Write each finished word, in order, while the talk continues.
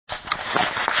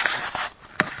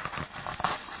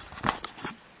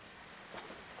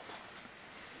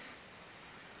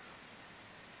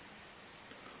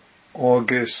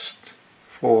August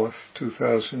 4th,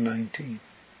 2019.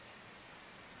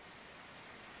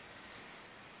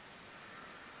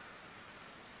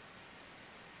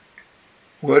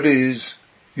 What is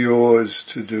yours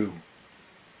to do?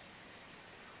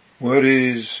 What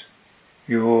is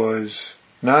yours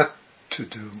not to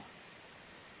do?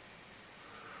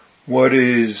 What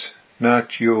is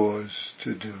not yours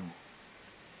to do?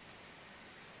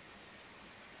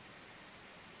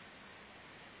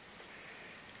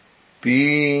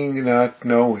 Being not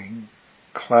knowing,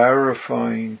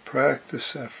 clarifying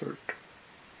practice effort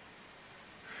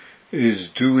is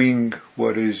doing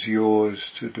what is yours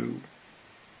to do.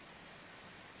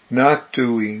 Not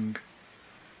doing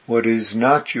what is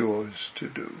not yours to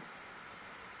do.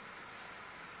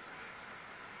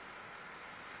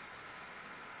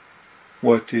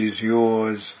 What is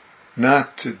yours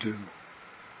not to do?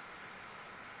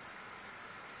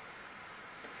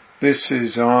 This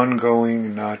is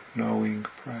ongoing not knowing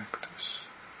practice.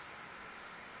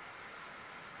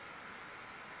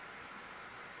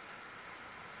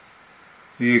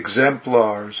 The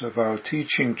exemplars of our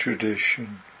teaching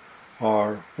tradition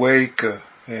are Weka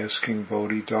asking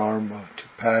Bodhidharma to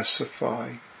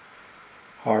pacify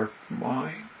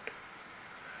heart-mind,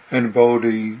 and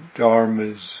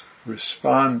Bodhidharma's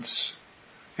response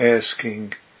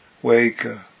asking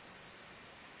Weka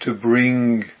to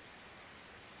bring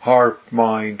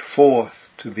heart-mind forth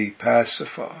to be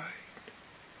pacified.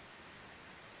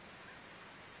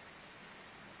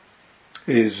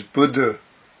 Is Buddha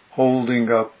holding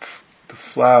up the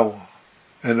flower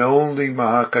and only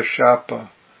Mahakashapa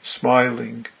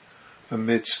smiling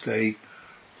amidst a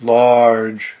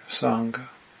large Sangha?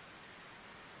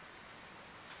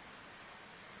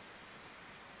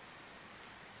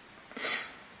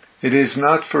 It is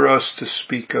not for us to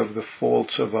speak of the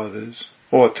faults of others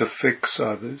or to fix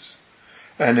others,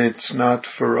 and it's not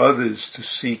for others to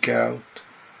seek out,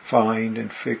 find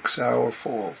and fix our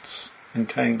faults,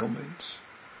 entanglements.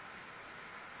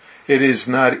 It is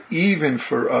not even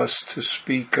for us to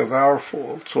speak of our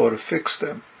faults or to fix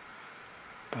them,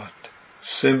 but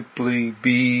simply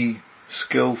be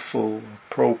skillful,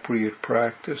 appropriate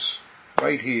practice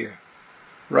right here,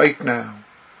 right now,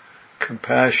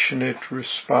 compassionate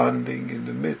responding in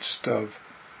the midst of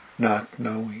not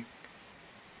knowing.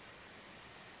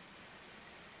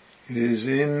 It is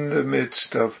in the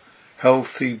midst of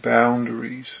healthy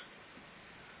boundaries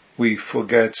we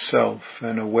forget self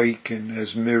and awaken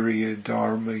as myriad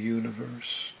Dharma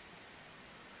universe,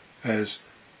 as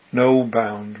no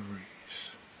boundaries.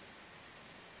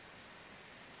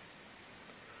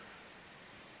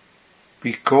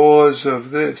 Because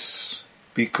of this,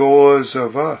 because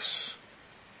of us,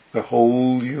 the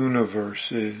whole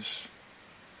universe is.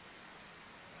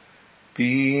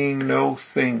 Being no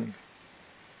thing,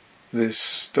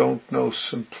 this don't know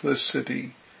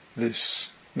simplicity, this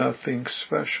nothing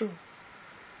special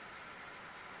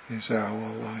is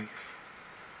our life.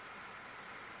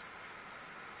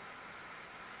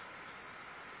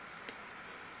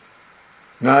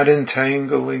 Not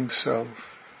entangling self,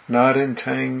 not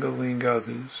entangling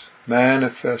others,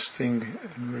 manifesting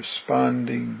and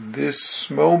responding this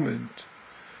moment,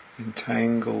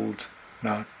 entangled,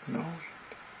 not knowing,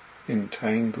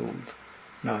 entangled,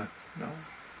 not knowing.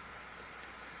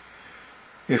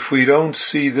 If we don't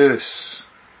see this,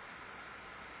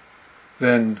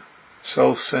 then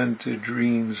self-centered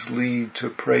dreams lead to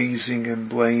praising and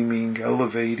blaming,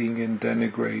 elevating and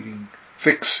denigrating,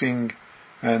 fixing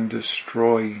and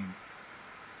destroying,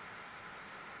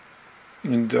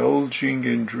 indulging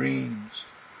in dreams,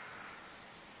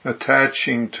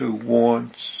 attaching to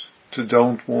wants, to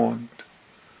don't want,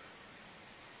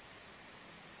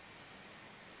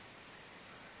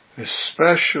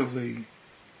 especially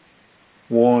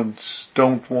wants,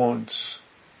 don't wants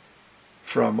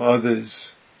from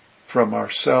others, from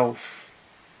ourself,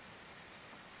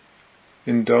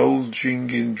 indulging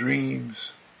in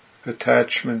dreams,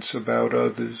 attachments about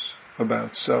others,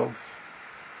 about self.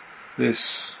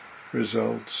 This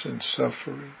results in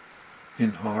suffering,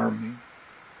 in harming.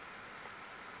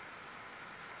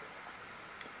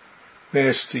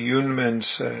 Master Yunmen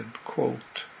said,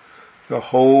 quote, "The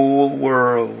whole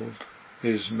world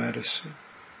is medicine."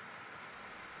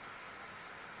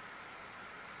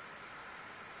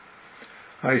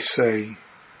 I say,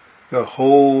 the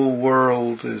whole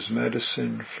world is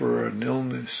medicine for an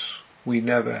illness we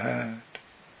never had.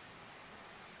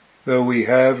 Though we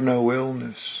have no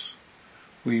illness,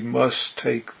 we must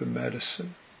take the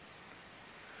medicine.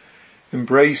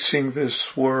 Embracing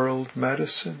this world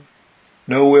medicine,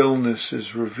 no illness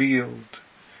is revealed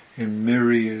in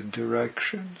myriad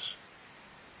directions.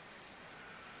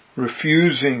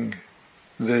 Refusing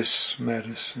this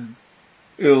medicine.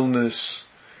 Illness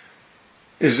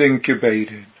is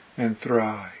incubated and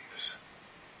thrives.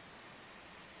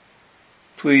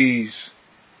 Please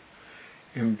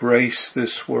embrace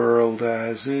this world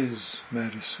as is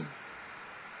medicine,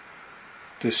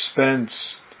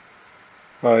 dispensed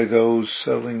by those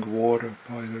selling water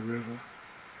by the river.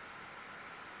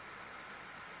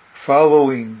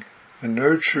 Following and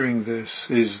nurturing this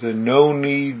is the no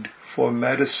need for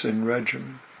medicine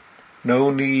regimen.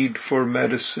 No need for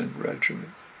medicine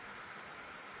regimen.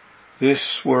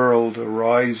 This world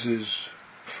arises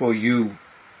for you.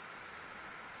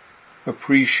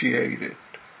 Appreciate it.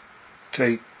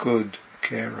 Take good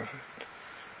care of it.